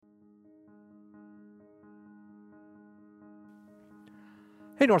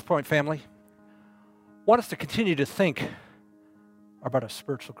Hey, North Point family. I want us to continue to think about our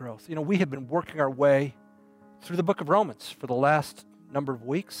spiritual growth. You know, we have been working our way through the book of Romans for the last number of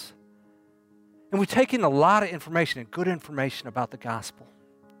weeks. And we've taken a lot of information and good information about the gospel.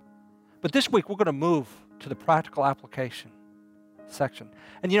 But this week, we're going to move to the practical application section.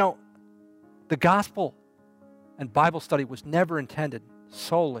 And you know, the gospel and Bible study was never intended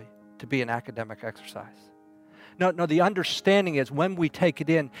solely to be an academic exercise. No, the understanding is when we take it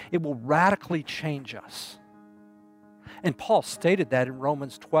in, it will radically change us. And Paul stated that in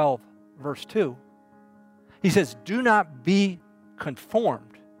Romans 12, verse 2. He says, do not be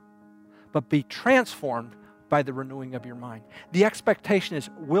conformed, but be transformed by the renewing of your mind. The expectation is,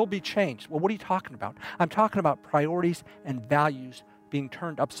 will be changed. Well, what are you talking about? I'm talking about priorities and values being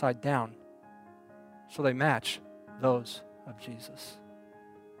turned upside down so they match those of Jesus.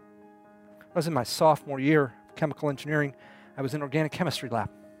 I was in my sophomore year of chemical engineering. I was in organic chemistry lab.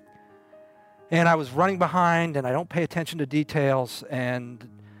 And I was running behind, and I don't pay attention to details, and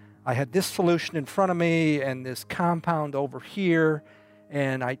I had this solution in front of me and this compound over here,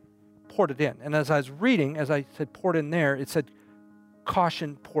 and I poured it in. And as I was reading, as I said poured in there, it said,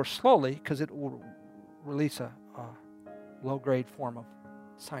 caution, pour slowly, because it will release a low-grade form of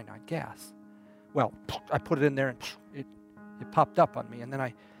cyanide gas. Well, I put it in there, and it popped up on me. And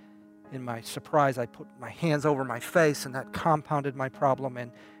then in my surprise, I put my hands over my face, and that compounded my problem.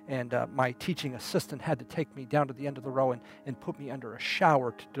 And my teaching assistant had to take me down to the end of the row and put me under a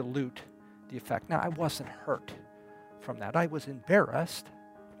shower to dilute the effect. Now, I wasn't hurt from that. I was embarrassed.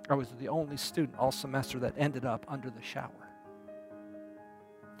 I was the only student all semester that ended up under the shower.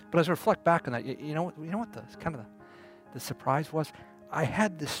 But as I reflect back on that, you know what the surprise was? I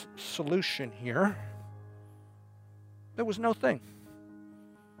had this solution here. There was no thing.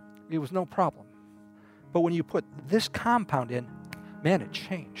 It was no problem. But when you put this compound in, man, it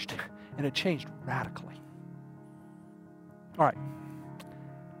changed. And it changed radically. All right.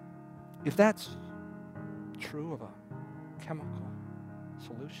 If that's true of a chemical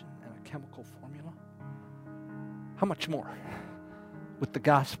solution and a chemical formula, how much more with the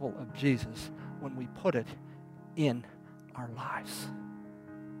gospel of Jesus when we put it in our lives?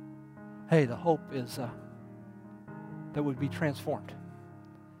 Hey, the hope is that we'd be transformed.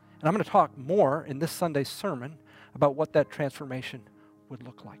 And I'm going to talk more in this Sunday's sermon about what that transformation would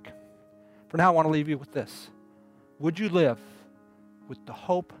look like. For now, I want to leave you with this. Would you live with the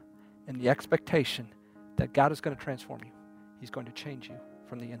hope and the expectation that God is going to transform you? He's going to change you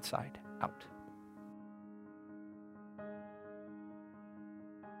from the inside out.